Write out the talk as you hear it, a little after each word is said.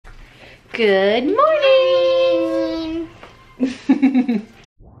Good morning!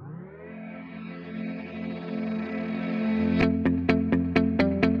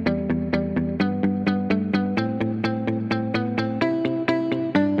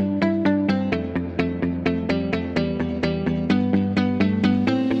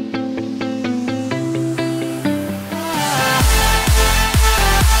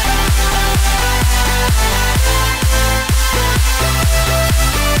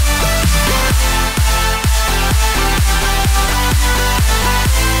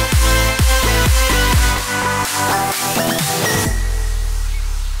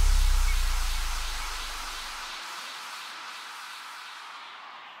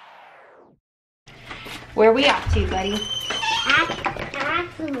 Where are we off to, buddy?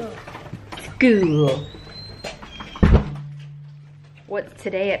 School. What's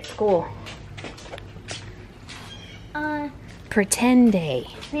today at school? Pretend day.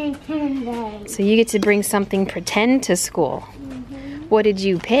 Pretend day. So you get to bring something pretend to school. What did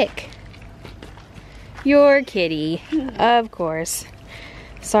you pick? Your kitty, of course.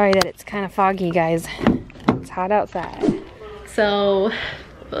 Sorry that it's kind of foggy, guys. It's hot outside. So,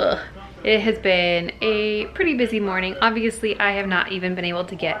 it has been a pretty busy morning. Obviously, I have not even been able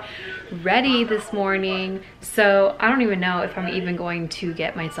to get ready this morning, so I don't even know if I'm even going to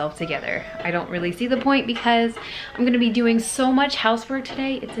get myself together. I don't really see the point because I'm gonna be doing so much housework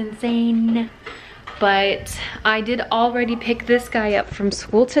today. It's insane. But I did already pick this guy up from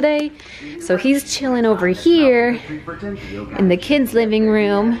school today. So he's chilling over here in the kids' living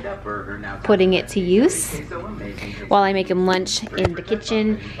room, putting it to use while I make him lunch in the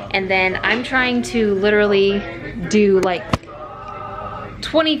kitchen. And then I'm trying to literally do like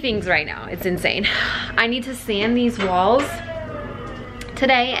 20 things right now. It's insane. I need to sand these walls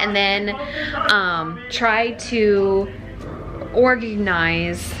today and then try to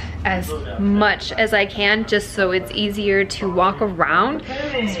organize as much as I can just so it's easier to walk around.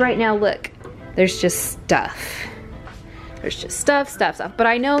 So right now, look, there's just stuff. There's just stuff. But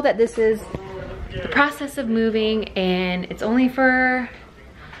I know that this is the process of moving and it's only for,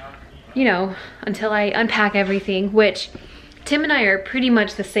 you know, until I unpack everything, which Tim and I are pretty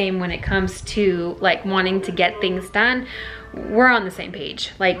much the same when it comes to like wanting to get things done. We're on the same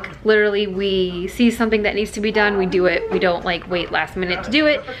page. Like literally we see something that needs to be done, we do it. We don't like wait last minute to do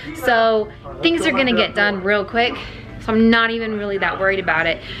it. So things are gonna get done real quick. So I'm not even really that worried about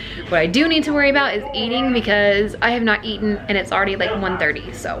it. What I do need to worry about is eating because I have not eaten and it's already like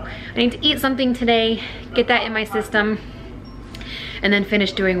 1:30. So I need to eat something today, get that in my system, and then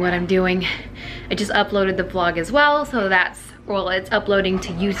finish doing what I'm doing. I just uploaded the vlog as well, so that's, well, it's uploading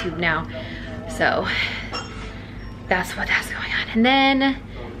to YouTube now. So that's what's going on. And then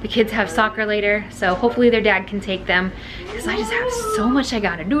the kids have soccer later, so hopefully their dad can take them because I just have so much I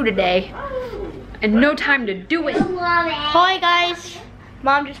gotta do today and no time to do it. Hi guys,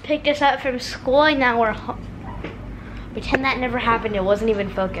 Mom just picked us up from school and now we're home. Pretend that never happened, it wasn't even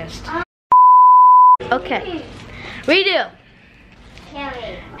focused. Okay, redo.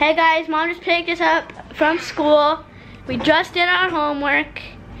 Hey guys, Mom just picked us up from school. We just did our homework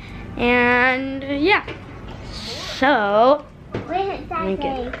and yeah. So, let me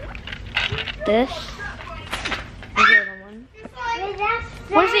get this. The other one.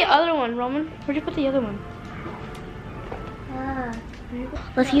 Where's the other one, Roman? Where'd you put the other one?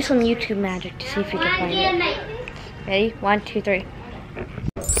 Let's use some YouTube magic to see if we can find it. Ready? 1, 2, 3.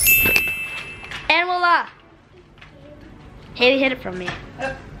 And voila! Haley hid it from me.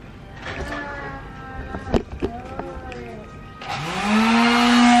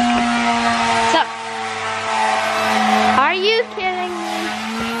 Are you kidding me?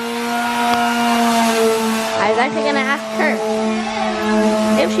 I was actually gonna ask her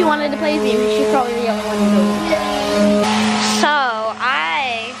if she wanted to play with me. She's probably the only one who knows. So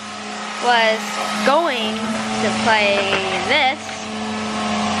I was going to play this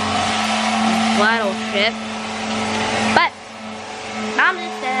battleship, but Mom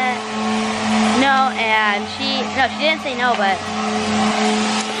just said no, and she didn't say no, but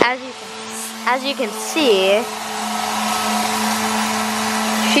as you can see,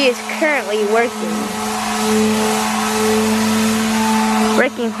 she is currently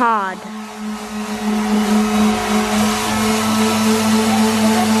working hard.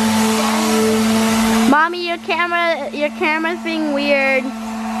 Mommy, your camera's being weird.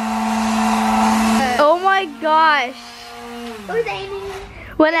 Oh my gosh. Who's aiming?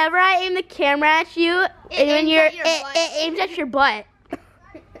 Whenever I aim the camera at you, it aims at your butt.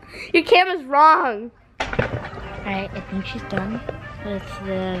 Your camera's wrong. Alright, I think she's done with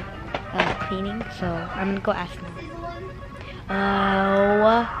the cleaning, so I'm gonna go ask them.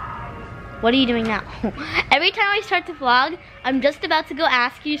 What are you doing now? Every time I start the vlog, I'm just about to go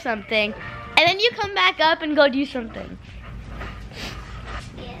ask you something, and then you come back up and go do something.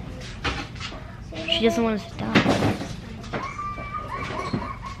 She doesn't want to stop.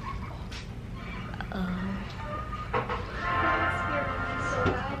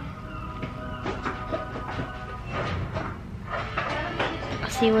 I'll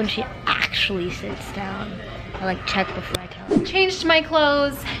see when she actually sits down. I like check before I tell her. Changed my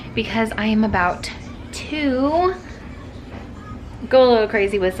clothes because I am about to go a little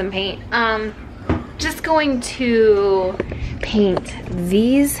crazy with some paint. Just going to paint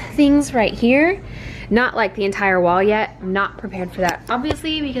these things right here. Not like the entire wall yet. I'm not prepared for that,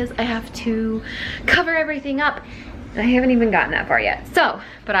 obviously, because I have to cover everything up. I haven't even gotten that far yet. So,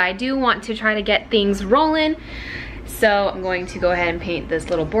 but I do want to try to get things rolling. So I'm going to go ahead and paint this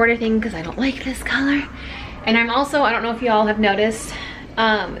little border thing because I don't like this color. And I'm also, I don't know if y'all have noticed,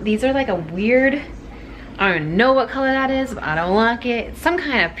 these are like a weird, I don't even know what color that is, but I don't like it. It's some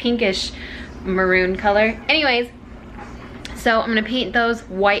kind of pinkish maroon color. Anyways, so I'm gonna paint those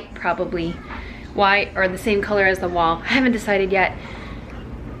white, probably white or the same color as the wall. I haven't decided yet,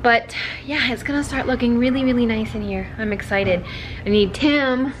 but yeah, it's gonna start looking really, really nice in here. I'm excited. I need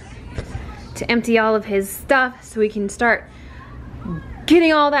Tim to empty all of his stuff so we can start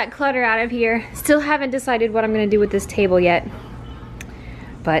getting all that clutter out of here. Still haven't decided what I'm gonna do with this table yet,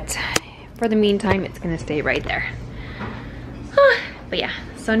 but for the meantime, it's gonna stay right there. But yeah,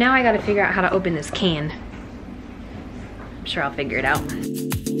 so now I gotta figure out how to open this can. I'm sure I'll figure it out.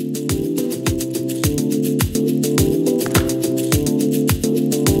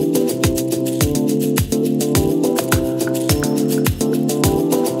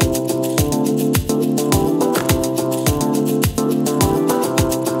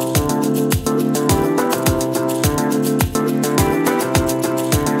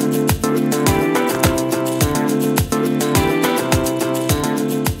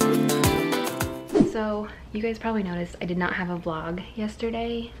 You guys probably noticed I did not have a vlog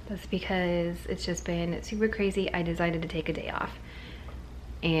yesterday. That's because it's just been super crazy. I decided to take a day off.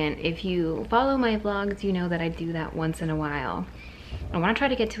 And if you follow my vlogs, you know that I do that once in a while. I want to try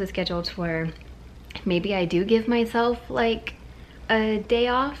to get to a schedule to where maybe I do give myself like a day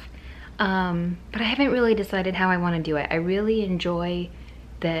off. But I haven't really decided how I want to do it. I really enjoy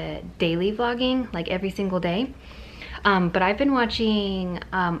the daily vlogging, like every single day. But I've been watching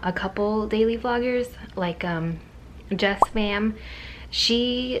a couple daily vloggers, like Jess Fam.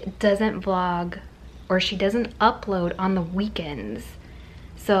 She doesn't vlog, or she doesn't upload on the weekends,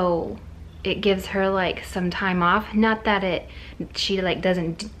 so it gives her like some time off. Not that she like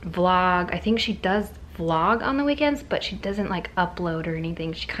doesn't vlog. I think she does vlog on the weekends, but she doesn't like upload or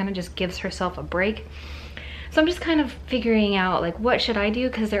anything. She kind of just gives herself a break. So I'm just kind of figuring out like what should I do,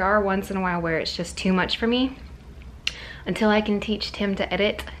 because there are once in a while where it's just too much for me. Until I can teach Tim to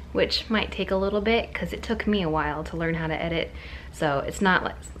edit, which might take a little bit because it took me a while to learn how to edit. So it's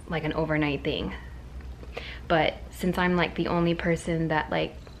not like an overnight thing. But since I'm like the only person that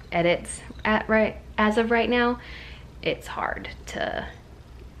like edits as of right now, it's hard to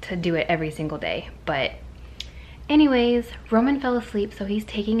do it every single day. But anyways, Roman fell asleep, so he's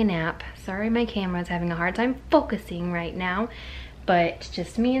taking a nap. Sorry, my camera's having a hard time focusing right now, but it's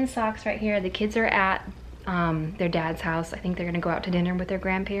just me and Socks right here. The kids are at their dad's house. I think they're gonna go out to dinner with their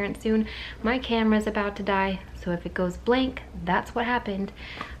grandparents soon. My camera's about to die, so if it goes blank, that's what happened.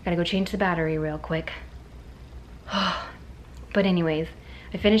 Gotta go change the battery real quick. But anyways,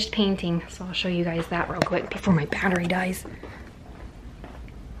 I finished painting, so I'll show you guys that real quick before my battery dies.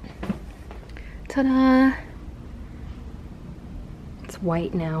 Ta-da! It's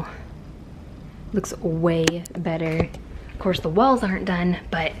white now. Looks way better. Of course, the walls aren't done,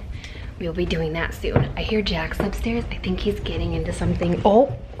 but we'll be doing that soon. I hear Jack's upstairs. I think he's getting into something.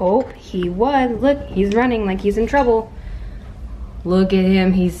 Oh, he was. Look, he's running like he's in trouble. Look at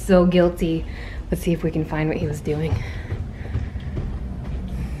him, he's so guilty. Let's see if we can find what he was doing.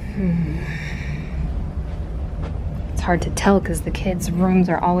 It's hard to tell because the kids' rooms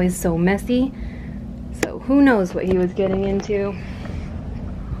are always so messy. So who knows what he was getting into.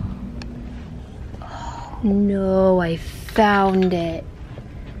 Oh no, I found it.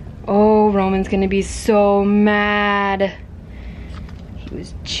 Oh, Roman's gonna be so mad. He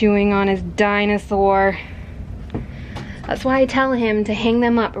was chewing on his dinosaur. That's why I tell him to hang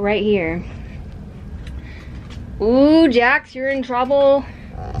them up right here. Ooh, Jax, you're in trouble.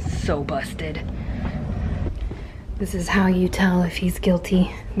 So busted. This is how you tell if he's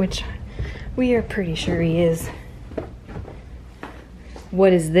guilty, which we are pretty sure he is.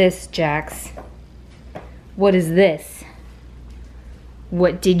 What is this, Jax? What is this?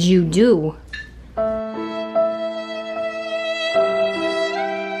 What did you do?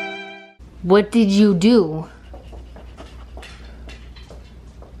 What did you do?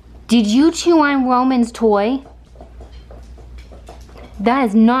 Did you chew on Roman's toy? That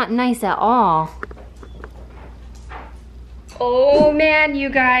is not nice at all. Oh man, you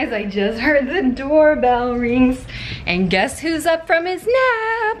guys, I just heard the doorbell rings. And guess who's up from his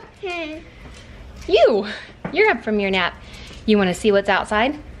nap? You. You're up from your nap. You wanna see what's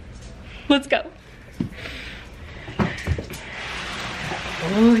outside? Let's go.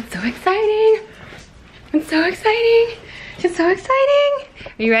 Oh, it's so exciting. It's so exciting. It's so exciting.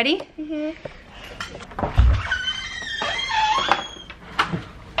 Are you ready? Mm-hmm.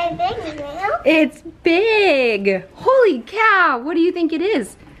 And big now. It's big. Holy cow. What do you think it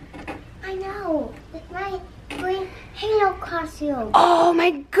is? I know. It's my green Halo costume. Oh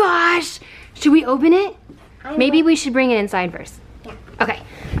my gosh. Should we open it? Maybe we should bring it inside first. Yeah. Okay.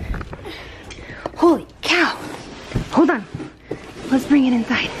 Holy cow. Hold on. Let's bring it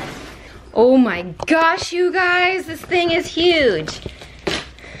inside. Oh my gosh, you guys. This thing is huge.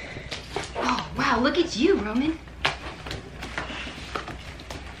 Oh wow, look at you, Roman.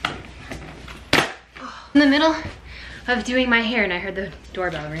 In the middle of doing my hair and I heard the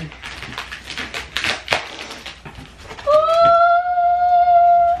doorbell ring.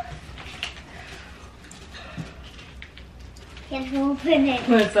 Can open it.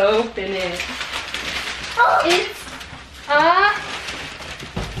 Let's open it. Oh, It's a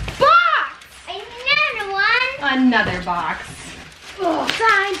box! another one. Another box. Oh,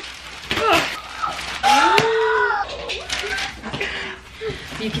 side.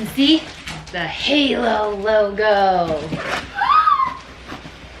 You can see the Halo logo.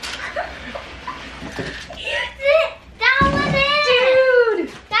 That was it. Dude,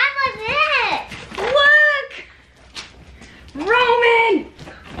 That was it. look! Roman!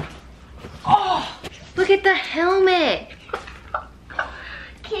 Oh, look at the helmet.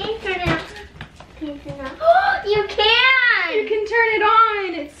 Can you turn it on? Can you turn it on? Oh, you can. You can turn it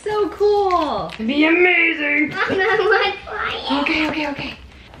on. It's so cool. It'd be amazing. Okay.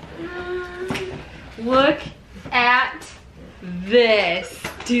 Look at this,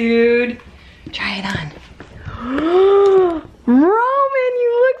 dude. Try it on. Roman,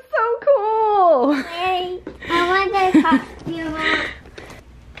 you look so cool. Wait, I want the costume on.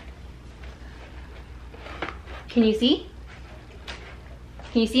 Can you see?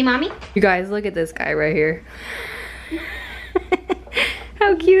 Can you see, Mommy? You guys, look at this guy right here.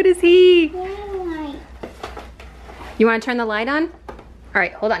 How cute is he? Wait. You want to turn the light on? All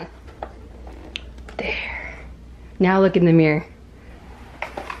right, hold on. There. Now look in the mirror.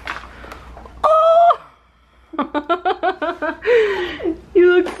 Oh!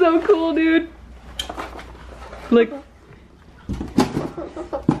 You look so cool, dude. Look.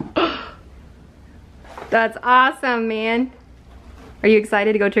 That's awesome, man. Are you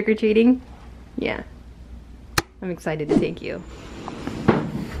excited to go trick-or-treating? Yeah. I'm excited to take you.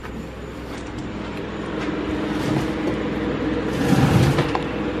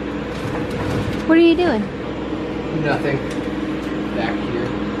 What are you doing? Nothing back here,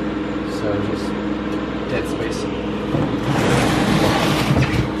 so just dead space.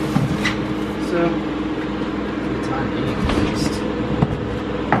 So, for the time being at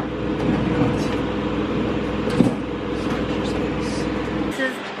least. This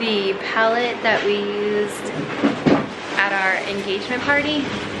is the palette that we used at our engagement party.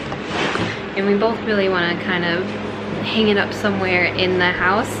 And we both really want to kind of hang it up somewhere in the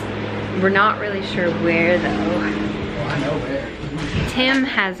house. We're not really sure where though. Well, I know where. Tim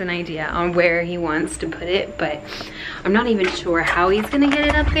has an idea on where he wants to put it, but I'm not even sure how he's gonna get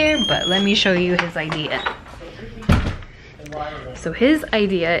it up there, but let me show you his idea. So his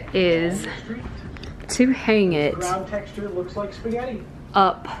idea is to hang it Ground texture looks like spaghetti.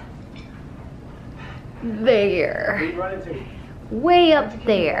 up there, Run into. way up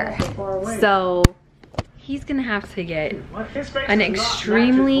there. So far away. So he's gonna have to get What? His face an does not match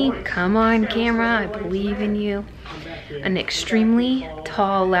extremely, his voice. come on camera, I believe in you, an extremely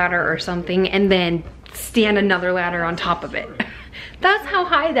tall ladder or something, and then stand another ladder on top of it. That's how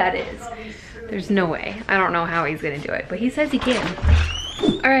high that is. There's no way. I don't know how he's gonna do it, but he says he can.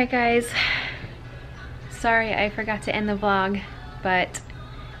 All right, guys. Sorry, I forgot to end the vlog, but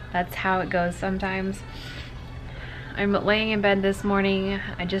that's how it goes sometimes. I'm laying in bed this morning.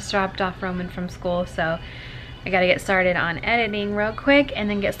 I just dropped off Roman from school, so I gotta get started on editing real quick and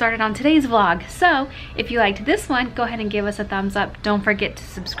then get started on today's vlog. So if you liked this one, go ahead and give us a thumbs up. Don't forget to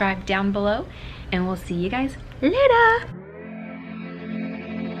subscribe down below, and we'll see you guys later.